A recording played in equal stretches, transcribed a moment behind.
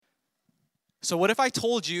So what if I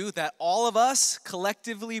told you that all of us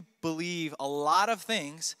collectively believe a lot of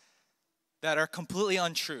things that are completely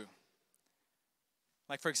untrue?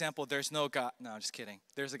 Like, for example, there's no God. No, I'm just kidding.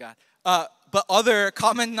 There's a God. But other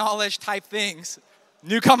common knowledge type things.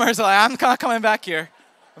 Newcomers are like, I'm not coming back here.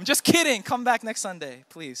 I'm just kidding. Come back next Sunday,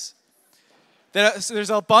 please. There's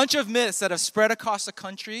a bunch of myths that have spread across the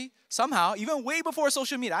country somehow, even way before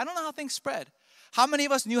social media. I don't know how things spread. How many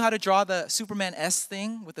of us knew how to draw the Superman S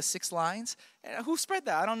thing with the 6 lines? Who spread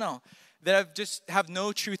that? I don't know. That just have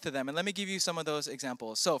no truth to them. And let me give you some of those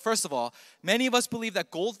examples. So first of all, many of us believe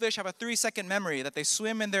that goldfish have a 3-second memory, that they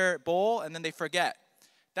swim in their bowl and then they forget.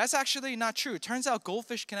 That's actually not true. It turns out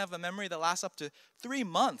goldfish can have a memory that lasts up to 3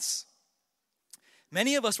 months.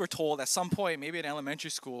 Many of us were told at some point, maybe in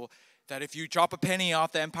elementary school, that if you drop a penny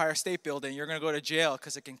off the Empire State Building, you're going to go to jail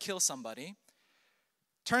because it can kill somebody.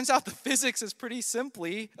 Turns out the physics is pretty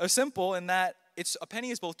simple in that a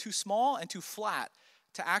penny is both too small and too flat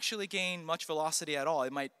to actually gain much velocity at all.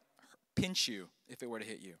 It might pinch you if it were to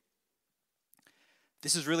hit you.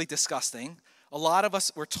 This is really disgusting. A lot of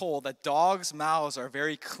us were told that dogs' mouths are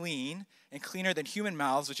very clean and cleaner than human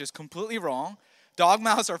mouths, which is completely wrong. Dog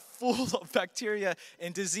mouths are full of bacteria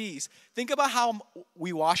and disease. Think about how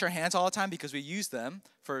we wash our hands all the time because we use them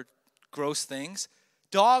for gross things.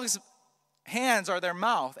 Dogs' hands are their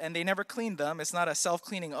mouth, and they never clean them. It's not a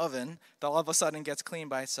self-cleaning oven that all of a sudden gets cleaned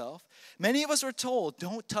by itself. Many of us were told,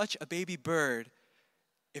 don't touch a baby bird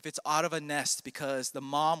if it's out of a nest because the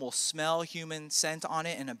mom will smell human scent on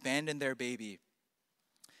it and abandon their baby.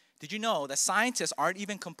 Did you know that scientists aren't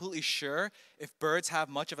even completely sure if birds have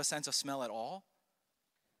much of a sense of smell at all?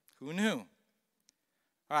 Who knew?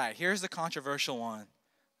 All right, here's the controversial one.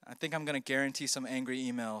 I think I'm going to guarantee some angry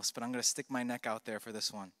emails, but I'm going to stick my neck out there for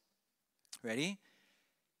this one. Ready?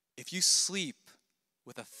 If you sleep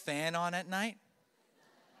with a fan on at night,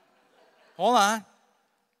 hold on,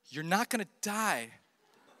 you're not going to die.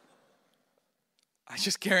 I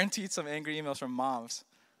just guaranteed some angry emails from moms.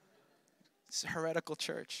 It's a heretical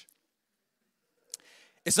church.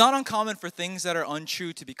 It's not uncommon for things that are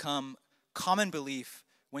untrue to become common belief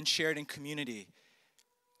when shared in community.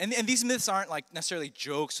 And these myths aren't like necessarily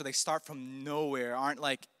jokes, so they start from nowhere, aren't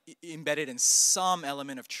like embedded in some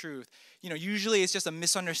element of truth. You know, usually it's just a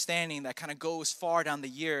misunderstanding that kind of goes far down the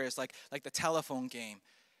years, like the telephone game.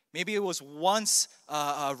 Maybe it was once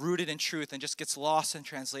rooted in truth and just gets lost in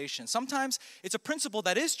translation. Sometimes it's a principle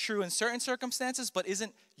that is true in certain circumstances but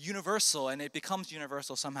isn't universal, and it becomes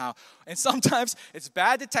universal somehow. And sometimes it's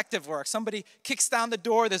bad detective work. Somebody kicks down the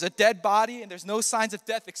door, there's a dead body, and there's no signs of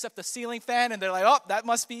death except the ceiling fan, and they're like, oh, that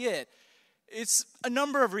must be it. It's a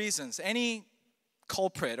number of reasons. Any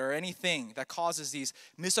culprit or anything that causes these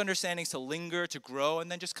misunderstandings to linger, to grow,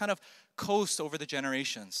 and then just kind of coast over the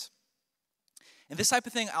generations. And this type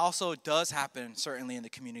of thing also does happen, certainly, in the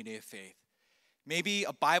community of faith. Maybe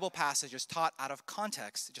a Bible passage is taught out of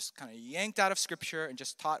context, just kind of yanked out of Scripture and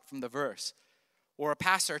just taught from the verse. Or a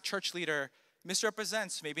pastor, a church leader,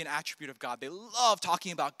 misrepresents maybe an attribute of God. They love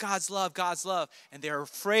talking about God's love, and they're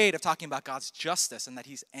afraid of talking about God's justice and that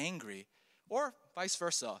He's angry. Or vice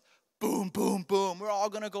versa. Boom, boom, boom, we're all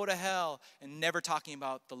going to go to hell, and never talking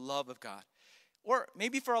about the love of God. Or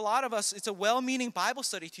maybe for a lot of us, it's a well-meaning Bible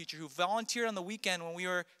study teacher who volunteered on the weekend when we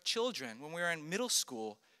were children, when we were in middle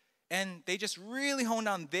school, and they just really honed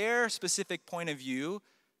on their specific point of view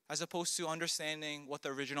as opposed to understanding what the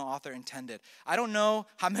original author intended. I don't know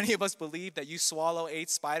how many of us believe that you swallow 8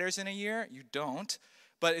 spiders in a year. You don't.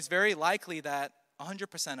 But it's very likely that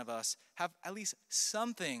 100% of us have at least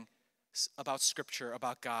something about Scripture,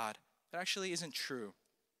 about God, that actually isn't true.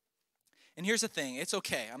 And here's the thing. It's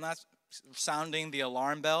okay. I'm not sounding the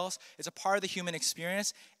alarm bells. It's a part of the human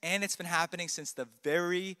experience, and it's been happening since the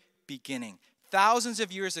very beginning. Thousands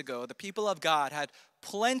of years ago, the people of God had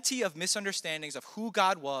plenty of misunderstandings of who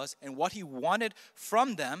God was and what He wanted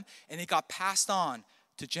from them, and it got passed on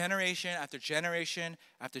to generation after generation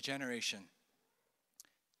after generation.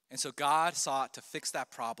 And so God sought to fix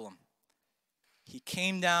that problem. He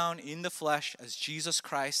came down in the flesh as Jesus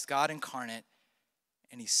Christ, God incarnate,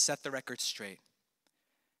 and He set the record straight.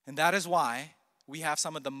 And that is why we have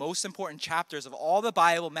some of the most important chapters of all the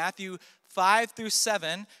Bible, Matthew 5 through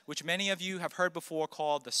 7, which many of you have heard before,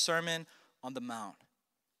 called the Sermon on the Mount.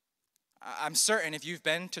 I'm certain if you've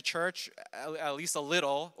been to church at least a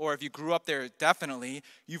little, or if you grew up there definitely,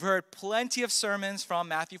 you've heard plenty of sermons from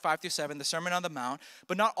Matthew 5 through 7, the Sermon on the Mount.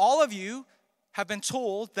 But not all of you have been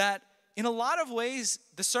told that in a lot of ways,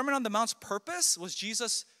 the Sermon on the Mount's purpose was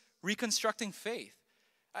Jesus reconstructing faith.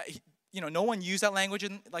 No one used that language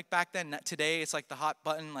like back then. Today, it's like the hot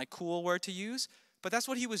button, like cool word to use. But that's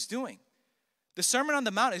what He was doing. The Sermon on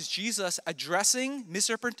the Mount is Jesus addressing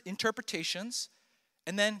misinterpretations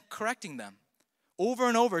and then correcting them. Over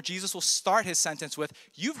and over, Jesus will start his sentence with,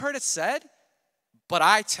 "You've heard it said, but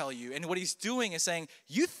I tell you." And what he's doing is saying,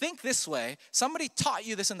 you think this way. Somebody taught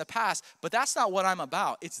you this in the past, but that's not what I'm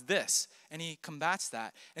about. It's this. And he combats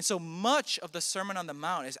that. And so much of the Sermon on the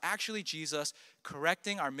Mount is actually Jesus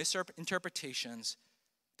correcting our misinterpretations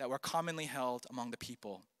that were commonly held among the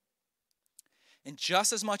people. And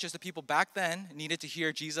just as much as the people back then needed to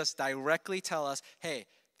hear Jesus directly tell us, hey,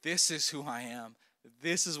 this is who I am.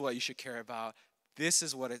 This is what you should care about. This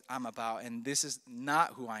is what I'm about. And this is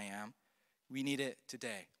not who I am. We need it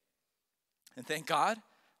today. And thank God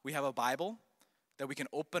we have a Bible that we can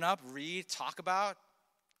open up, read, talk about,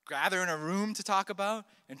 gather in a room to talk about,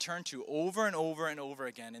 and turn to over and over and over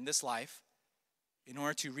again in this life in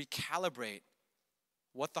order to recalibrate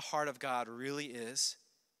what the heart of God really is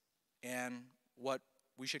and what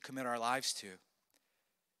we should commit our lives to.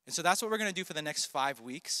 And so that's what we're going to do for the next 5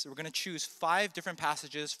 weeks. We're going to choose 5 different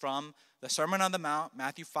passages from the Sermon on the Mount,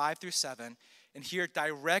 Matthew 5 through 7, and hear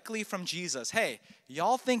directly from Jesus, hey,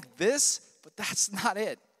 y'all think this, but that's not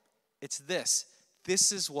it. It's this.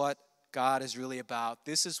 This is what God is really about.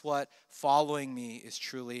 This is what following me is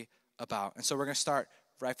truly about. And so we're going to start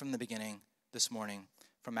right from the beginning this morning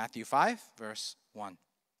from Matthew 5, verse 1.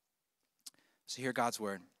 So hear God's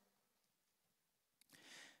word.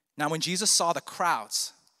 Now when Jesus saw the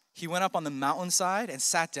crowds, he went up on the mountainside and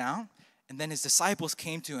sat down, and then his disciples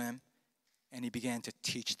came to him, and he began to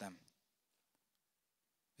teach them.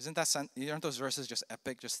 Aren't those verses just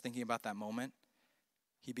epic, just thinking about that moment?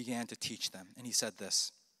 He began to teach them, and he said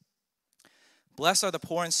this, "Blessed are the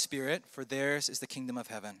poor in spirit, for theirs is the kingdom of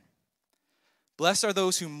heaven. Blessed are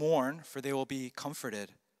those who mourn, for they will be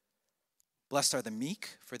comforted. Blessed are the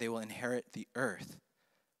meek, for they will inherit the earth.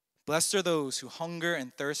 Blessed are those who hunger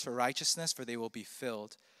and thirst for righteousness, for they will be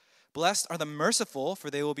filled. Blessed are the merciful, for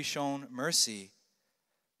they will be shown mercy.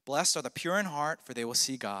 Blessed are the pure in heart, for they will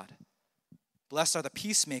see God. Blessed are the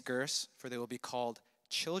peacemakers, for they will be called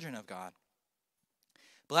children of God.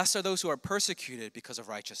 Blessed are those who are persecuted because of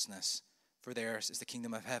righteousness, for theirs is the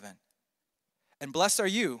kingdom of heaven. And blessed are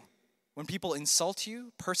you when people insult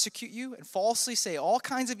you, persecute you, and falsely say all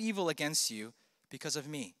kinds of evil against you because of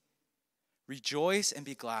me. Rejoice and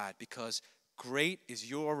be glad, because great is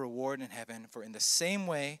your reward in heaven, for in the same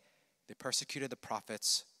way they persecuted the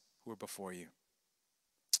prophets who were before you."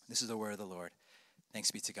 This is the word of the Lord.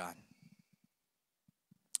 Thanks be to God.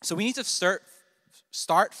 So we need to start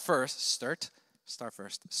first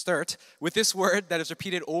with this word that is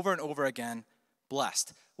repeated over and over again,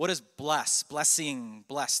 blessed. What does blessing,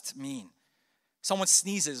 blessed mean? Someone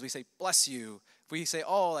sneezes, we say, bless you. If we say,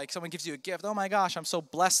 like someone gives you a gift, oh my gosh, I'm so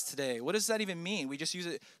blessed today. What does that even mean? We just use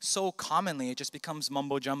it so commonly, it just becomes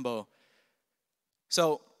mumbo jumbo.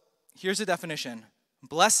 So here's the definition.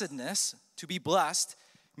 Blessedness, to be blessed,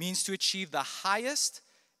 means to achieve the highest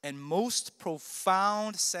and most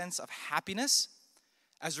profound sense of happiness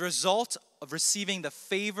as a result of receiving the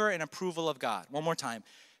favor and approval of God. One more time.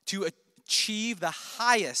 To achieve the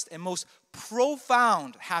highest and most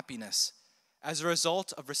profound happiness as a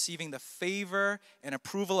result of receiving the favor and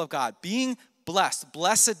approval of God. Being blessed,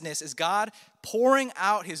 blessedness is God pouring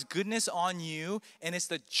out his goodness on you, and it's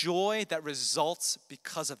the joy that results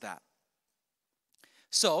because of that.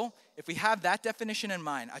 So, if we have that definition in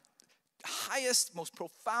mind, highest, most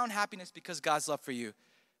profound happiness because God's love for you,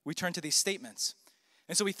 we turn to these statements.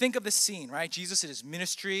 And so we think of this scene, right? Jesus in his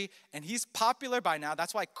ministry, and he's popular by now.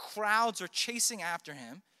 That's why crowds are chasing after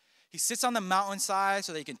him. He sits on the mountainside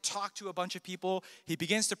so that he can talk to a bunch of people. He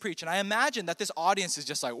begins to preach. And I imagine that this audience is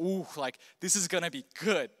just like, ooh, like this is going to be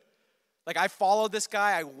good. Like I followed this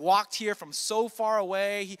guy. I walked here from so far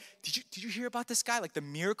away. Did you hear about this guy? Like the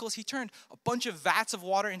miracles. He turned a bunch of vats of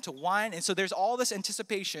water into wine. And so there's all this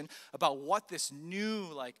anticipation about what this new,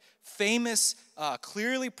 like famous,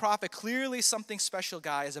 clearly prophet, clearly something special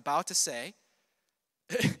guy is about to say.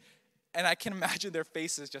 And I can imagine their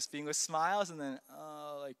faces just being with smiles and then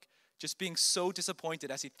like just being so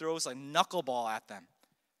disappointed as he throws a knuckleball at them.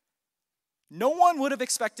 No one would have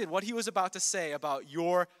expected what he was about to say about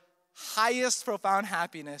your highest profound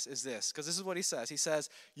happiness is this, because this is what he says. He says,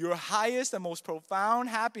 your highest and most profound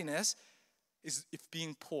happiness is if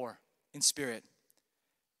being poor in spirit,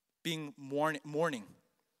 being mourning.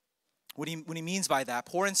 What he means by that,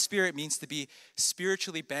 poor in spirit means to be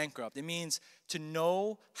spiritually bankrupt. It means to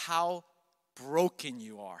know how broken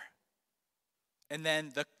you are. And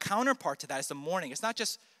then the counterpart to that is the mourning. It's not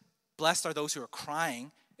just blessed are those who are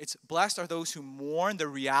crying. It's blessed are those who mourn the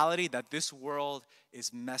reality that this world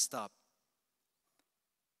is messed up.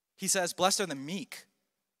 He says, blessed are the meek.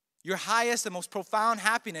 Your highest and most profound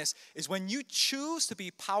happiness is when you choose to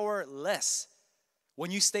be powerless,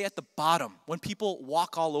 when you stay at the bottom, when people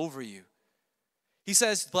walk all over you. He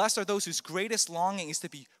says, blessed are those whose greatest longing is to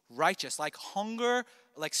be righteous, like hunger,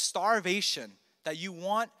 like starvation, that you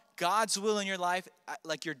want God's will in your life,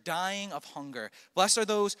 like you're dying of hunger. Blessed are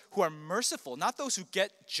those who are merciful, not those who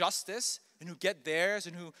get justice and who get theirs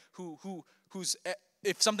and who's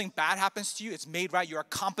if something bad happens to you, it's made right. You are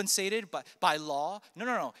compensated by law.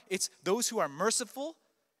 No. It's those who are merciful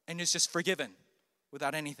and is just forgiven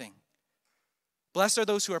without anything. Blessed are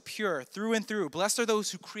those who are pure through and through. Blessed are those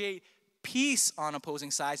who create peace on opposing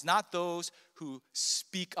sides, not those who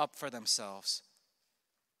speak up for themselves.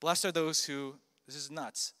 Blessed are those who, this is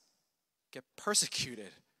nuts, get persecuted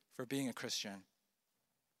for being a Christian.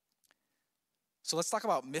 So let's talk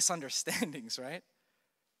about misunderstandings, right?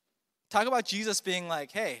 Talk about Jesus being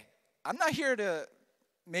like, hey, I'm not here to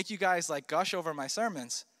make you guys like gush over my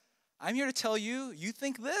sermons. I'm here to tell you, you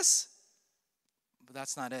think this, but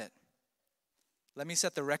that's not it. Let me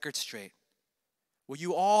set the record straight. What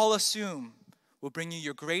you all assume will bring you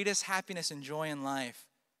your greatest happiness and joy in life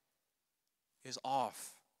is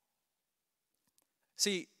off.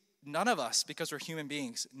 See, none of us, because we're human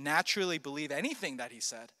beings, naturally believe anything that he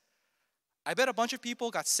said. I bet a bunch of people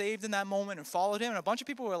got saved in that moment and followed him, and a bunch of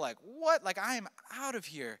people were like, what? Like, I am out of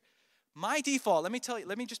here. My default, let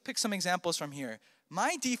me just pick some examples from here.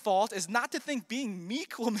 My default is not to think being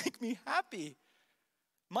meek will make me happy.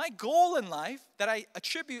 My goal in life that I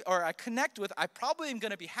attribute or I connect with, I probably am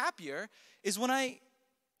going to be happier, is when I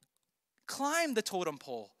climb the totem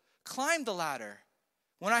pole, climb the ladder,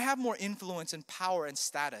 when I have more influence and power and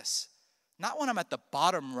status, not when I'm at the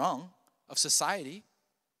bottom rung of society.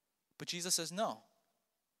 But Jesus says, no.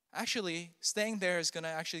 Actually, staying there is going to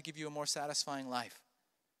actually give you a more satisfying life.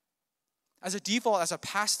 As a default, as a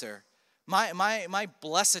pastor, my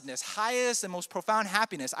blessedness, highest and most profound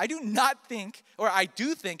happiness, I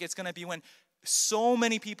do think it's going to be when so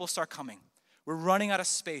many people start coming. We're running out of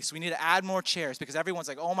space. We need to add more chairs because everyone's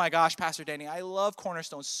like, oh my gosh, Pastor Danny, I love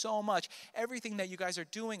Cornerstone so much. Everything that you guys are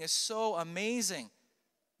doing is so amazing.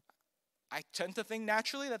 I tend to think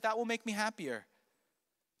naturally that will make me happier.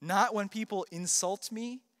 Not when people insult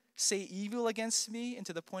me, say evil against me, and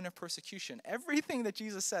to the point of persecution. Everything that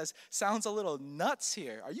Jesus says sounds a little nuts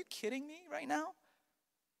here. Are you kidding me right now?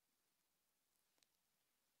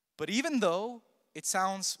 But even though it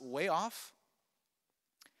sounds way off,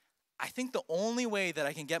 I think the only way that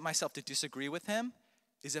I can get myself to disagree with him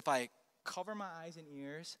is if I cover my eyes and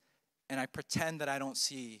ears and I pretend that I don't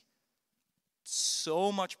see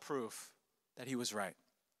so much proof that he was right.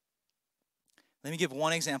 Let me give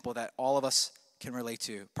one example that all of us can relate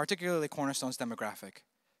to, particularly Cornerstone's demographic.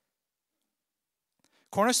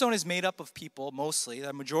 Cornerstone is made up of people, mostly,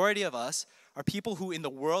 the majority of us are people who in the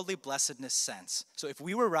worldly blessedness sense. So if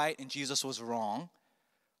we were right and Jesus was wrong,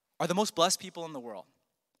 are the most blessed people in the world.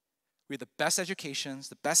 We have the best educations,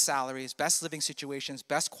 the best salaries, best living situations,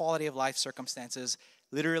 best quality of life circumstances,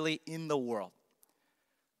 literally in the world.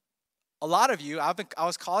 A lot of you, I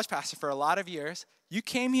was college pastor for a lot of years. You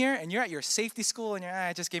came here and you're at your safety school and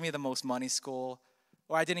I just gave me the most money school,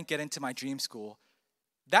 or I didn't get into my dream school.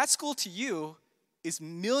 That school to you is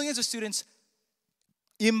millions of students'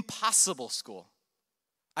 impossible school.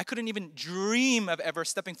 I couldn't even dream of ever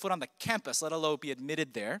stepping foot on the campus, let alone be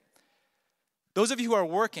admitted there. Those of you who are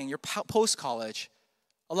working, you're post-college,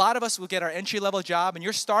 a lot of us will get our entry-level job and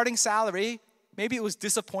your starting salary, maybe it was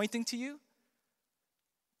disappointing to you.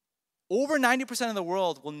 Over 90% of the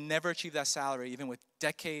world will never achieve that salary, even with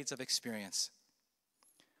decades of experience.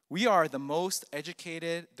 We are the most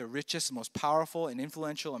educated, the richest, most powerful, and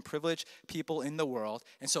influential and privileged people in the world.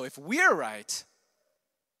 And so if we're right,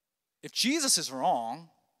 if Jesus is wrong,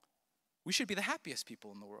 we should be the happiest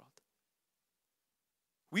people in the world.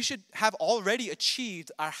 We should have already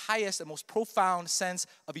achieved our highest and most profound sense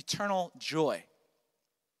of eternal joy.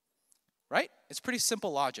 Right? It's pretty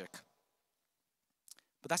simple logic.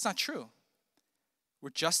 But that's not true.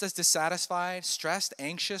 We're just as dissatisfied, stressed,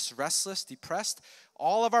 anxious, restless, depressed.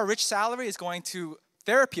 All of our rich salary is going to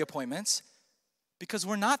therapy appointments because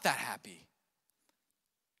we're not that happy.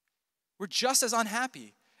 We're just as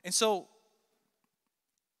unhappy. And so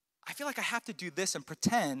I feel like I have to do this and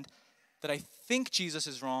pretend that I think Jesus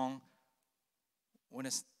is wrong when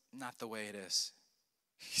it's not the way it is.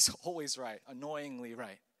 He's always right, annoyingly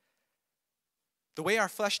right. The way our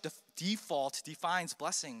flesh default defines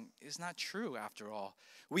blessing is not true after all.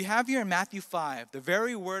 We have here in Matthew 5, the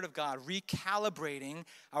very word of God recalibrating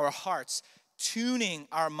our hearts, tuning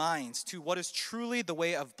our minds to what is truly the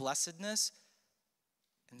way of blessedness.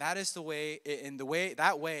 And that is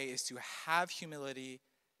that way is to have humility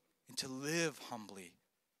and to live humbly.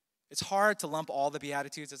 It's hard to lump all the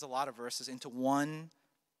Beatitudes, there's a lot of verses, into one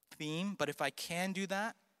theme, but if I can do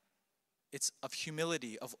that, it's of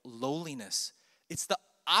humility, of lowliness. It's the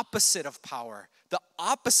opposite of power, the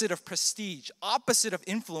opposite of prestige, opposite of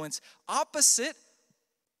influence, opposite,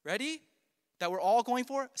 ready, that we're all going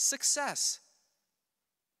for? Success.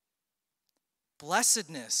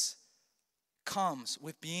 Blessedness comes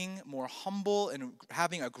with being more humble and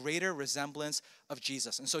having a greater resemblance of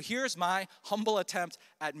Jesus. And so here's my humble attempt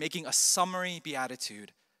at making a summary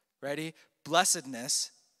beatitude. Ready?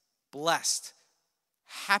 Blessedness, blessed,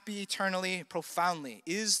 happy eternally, profoundly,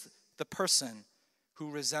 is the person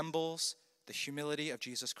who resembles the humility of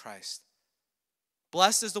Jesus Christ.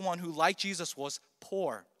 Blessed is the one who, like Jesus, was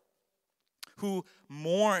poor, who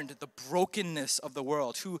mourned the brokenness of the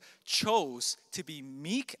world, who chose to be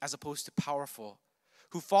meek as opposed to powerful,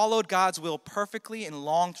 who followed God's will perfectly and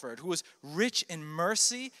longed for it, who was rich in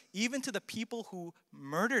mercy even to the people who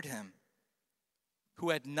murdered him,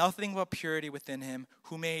 who had nothing but purity within him,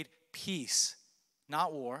 who made peace,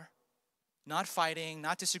 not war, not fighting,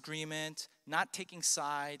 not disagreement, not taking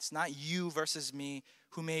sides, not you versus me,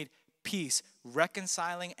 who made peace,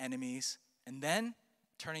 reconciling enemies, and then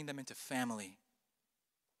turning them into family,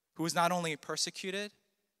 who was not only persecuted,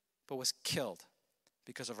 but was killed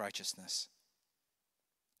because of righteousness.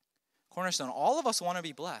 Cornerstone, all of us want to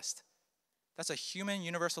be blessed. That's a human,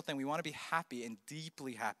 universal thing. We want to be happy and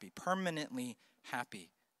deeply happy, permanently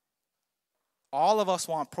happy. All of us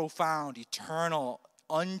want profound, eternal,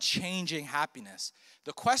 unchanging happiness.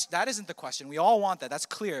 That isn't the question. We all want that. That's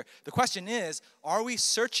clear. The question is, are we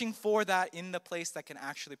searching for that in the place that can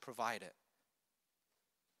actually provide it?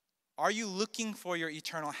 Are you looking for your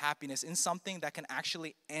eternal happiness in something that can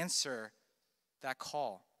actually answer that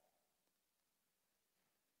call?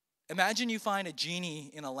 Imagine you find a genie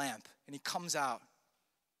in a lamp and he comes out.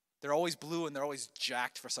 They're always blue and they're always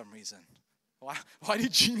jacked for some reason. Why do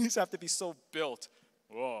genies have to be so built?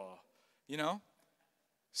 Whoa. You know?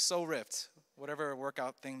 So ripped. Whatever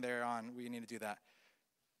workout thing they're on, we need to do that.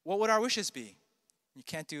 What would our wishes be? You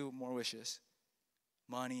can't do more wishes.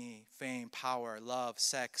 Money, fame, power, love,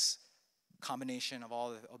 sex, combination of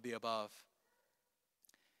all of the above.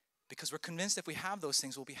 Because we're convinced if we have those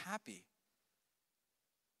things, we'll be happy.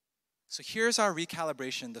 So here's our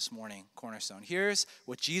recalibration this morning, Cornerstone. Here's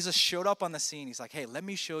what Jesus showed up on the scene. He's like, hey, let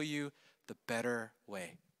me show you the better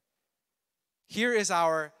way. Here is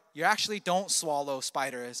you actually don't swallow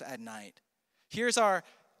spiders at night. Here's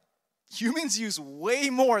humans use way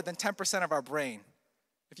more than 10% of our brain.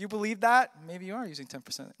 If you believe that, maybe you are using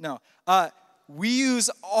 10%. No, we use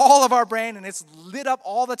all of our brain and it's lit up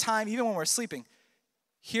all the time, even when we're sleeping.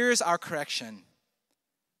 Here's our correction.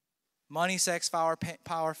 Money, sex,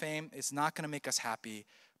 power, fame, it's not going to make us happy,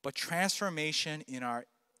 but transformation in our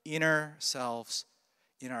inner selves,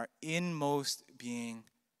 in our inmost being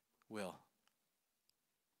will.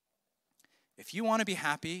 If you want to be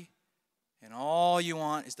happy and all you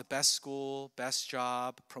want is the best school, best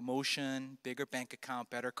job, promotion, bigger bank account,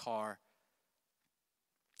 better car,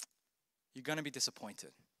 you're going to be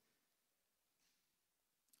disappointed.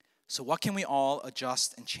 So what can we all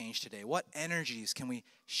adjust and change today? What energies can we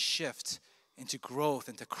shift into growth,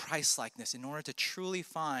 into Christ-likeness in order to truly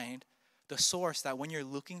find the source that when you're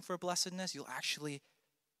looking for blessedness, you'll actually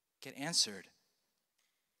get answered?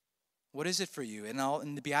 What is it for you?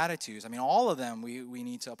 In the Beatitudes, all of them we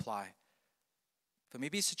need to apply. But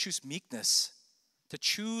maybe it's to choose meekness, to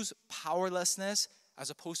choose powerlessness as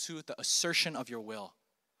opposed to the assertion of your will.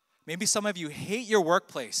 Maybe some of you hate your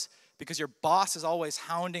workplace because your boss is always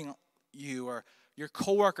hounding you, or your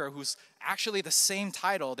coworker who's actually the same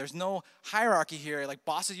title. There's no hierarchy here, like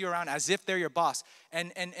bosses you around as if they're your boss.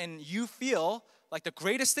 And you feel like the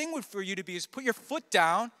greatest thing for you to be is put your foot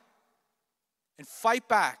down and fight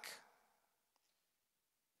back.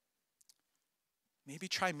 Maybe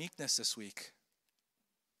try meekness this week.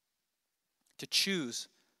 To choose,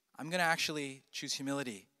 I'm going to actually choose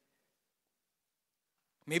humility.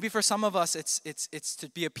 Maybe for some of us, it's to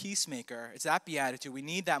be a peacemaker. It's that beatitude. We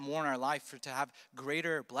need that more in our life to have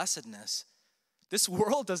greater blessedness. This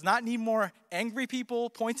world does not need more angry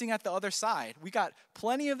people pointing at the other side. We got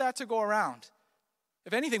plenty of that to go around.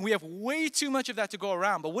 If anything, we have way too much of that to go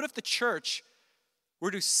around. But what if the church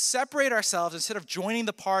were to separate ourselves instead of joining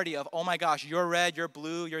the party of, oh my gosh, you're red, you're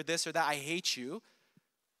blue, you're this or that, I hate you,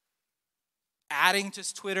 adding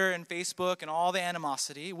to Twitter and Facebook and all the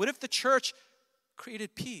animosity? What if the church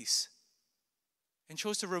created peace and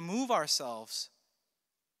chose to remove ourselves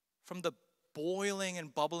from the boiling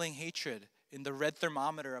and bubbling hatred in the red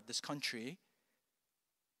thermometer of this country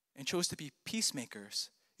and chose to be peacemakers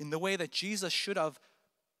in the way that Jesus should have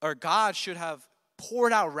or God should have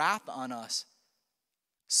poured out wrath on us,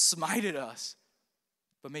 smited us,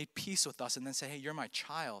 but made peace with us and then say, hey, you're my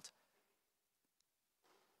child.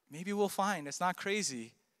 Maybe we'll find, it's not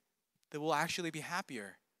crazy, that we'll actually be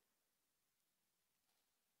happier.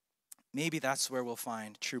 Maybe that's where we'll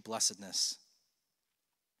find true blessedness.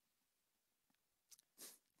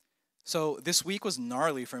 So this week was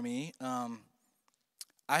gnarly for me.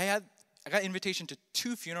 I got invitation to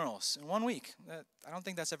 2 funerals in 1 week. I don't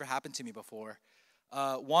think that's ever happened to me before.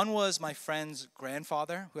 One was my friend's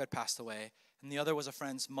grandfather who had passed away, and the other was a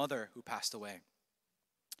friend's mother who passed away.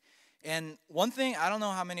 And one thing, I don't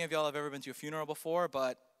know how many of y'all have ever been to a funeral before,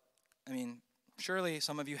 but I mean, surely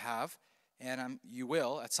some of you have, and you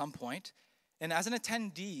will at some point. And as an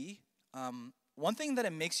attendee, one thing that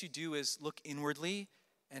it makes you do is look inwardly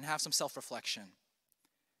and have some self-reflection.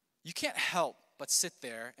 You can't help but sit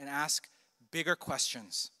there and ask bigger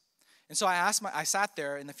questions. And so I sat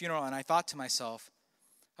there in the funeral and I thought to myself,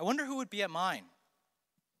 I wonder who would be at mine.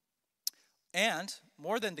 And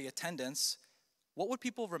more than the attendance, what would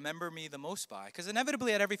people remember me the most by? Because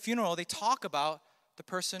inevitably at every funeral, they talk about the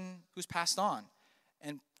person who's passed on.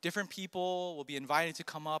 And different people will be invited to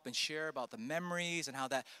come up and share about the memories and how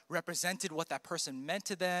that represented what that person meant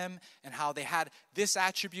to them and how they had this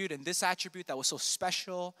attribute and this attribute that was so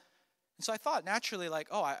special. And so I thought naturally, like,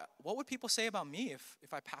 what would people say about me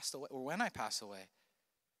if I passed away or when I pass away?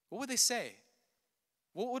 What would they say?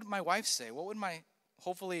 What would my wife say? What would my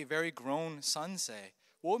hopefully very grown son say?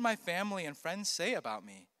 What would my family and friends say about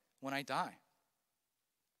me when I die?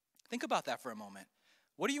 Think about that for a moment.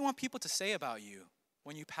 What do you want people to say about you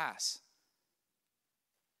when you pass?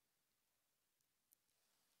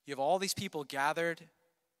 You have all these people gathered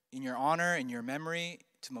in your honor, in your memory,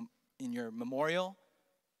 in your memorial,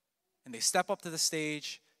 and they step up to the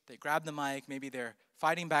stage, they grab the mic, maybe they're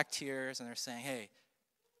fighting back tears, and they're saying, hey,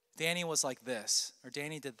 Danny was like this, or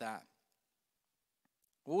Danny did that.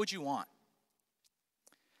 What would you want?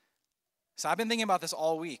 So I've been thinking about this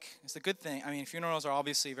all week. It's a good thing. I mean, funerals are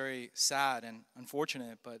obviously very sad and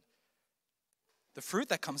unfortunate, but the fruit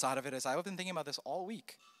that comes out of it is I've been thinking about this all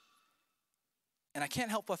week. And I can't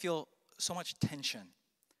help but feel so much tension.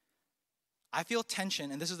 I feel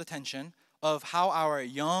tension, and this is the tension, of how our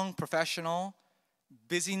young, professional,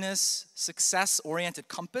 busyness, success-oriented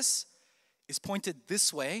compass is pointed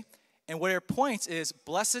this way, and where it points is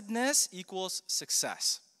blessedness equals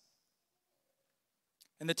success.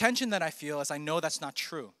 And the tension that I feel is I know that's not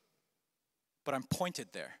true, but I'm pointed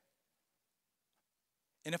there.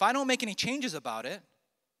 And if I don't make any changes about it,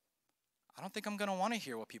 I don't think I'm going to want to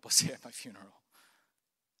hear what people say at my funeral.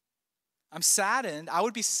 I'm saddened. I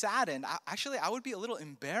would be saddened. I would be a little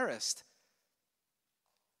embarrassed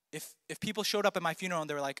if people showed up at my funeral and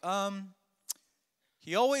they were like,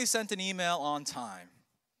 he always sent an email on time.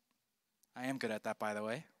 I am good at that, by the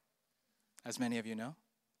way, as many of you know.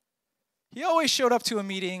 He always showed up to a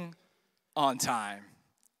meeting on time.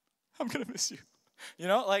 I'm going to miss you.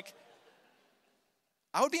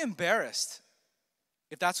 I would be embarrassed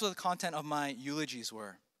if that's what the content of my eulogies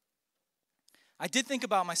were. I did think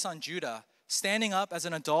about my son Judah standing up as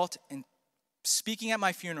an adult and speaking at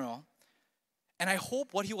my funeral, and I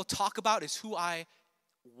hope what he will talk about is who I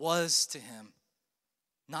was to him,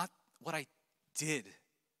 not what I did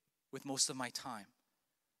with most of my time,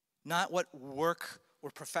 not what work or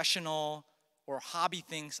professional or hobby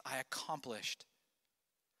things I accomplished.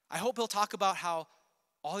 I hope he'll talk about how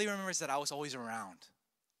all he remembers is that I was always around,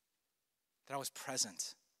 that I was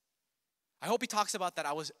present. I hope he talks about that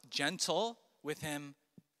I was gentle with him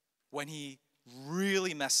when he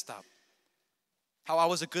really messed up, how I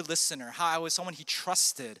was a good listener, how I was someone he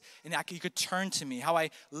trusted and he could turn to me, how I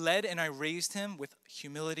led and I raised him with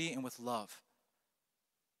humility and with love.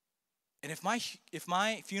 And if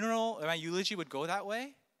my funeral or my eulogy would go that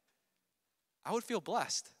way, I would feel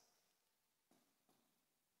blessed.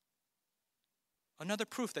 Another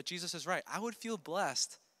proof that Jesus is right. I would feel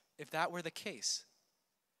blessed if that were the case.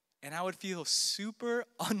 And I would feel super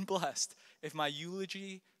unblessed if my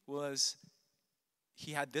eulogy was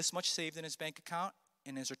he had this much saved in his bank account,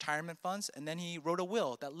 in his retirement funds, and then he wrote a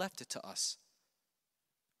will that left it to us.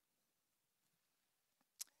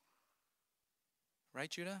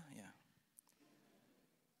 Right, Judah? Yeah.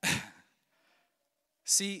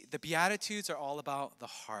 See, the Beatitudes are all about the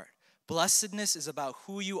heart. Blessedness is about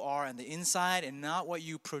who you are on the inside and not what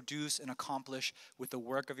you produce and accomplish with the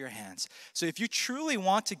work of your hands. So if you truly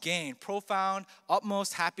want to gain profound,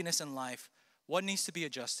 utmost happiness in life, what needs to be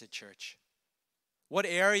adjusted, church? What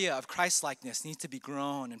area of Christ-likeness needs to be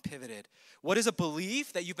grown and pivoted? What is a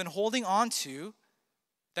belief that you've been holding on to,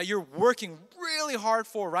 that you're working really hard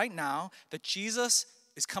for right now, that Jesus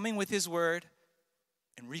is coming with his word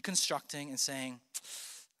and reconstructing and saying,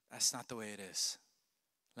 that's not the way it is.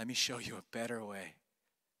 Let me show you a better way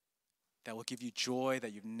that will give you joy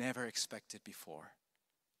that you've never expected before.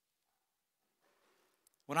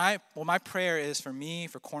 What my prayer is for me,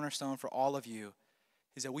 for Cornerstone, for all of you,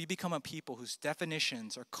 is that we become a people whose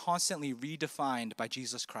definitions are constantly redefined by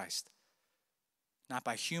Jesus Christ. Not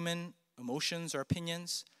by human emotions or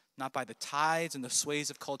opinions, not by the tides and the sways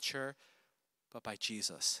of culture, but by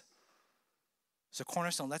Jesus. So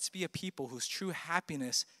Cornerstone, let's be a people whose true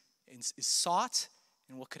happiness is sought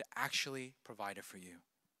in what could actually provide it for you.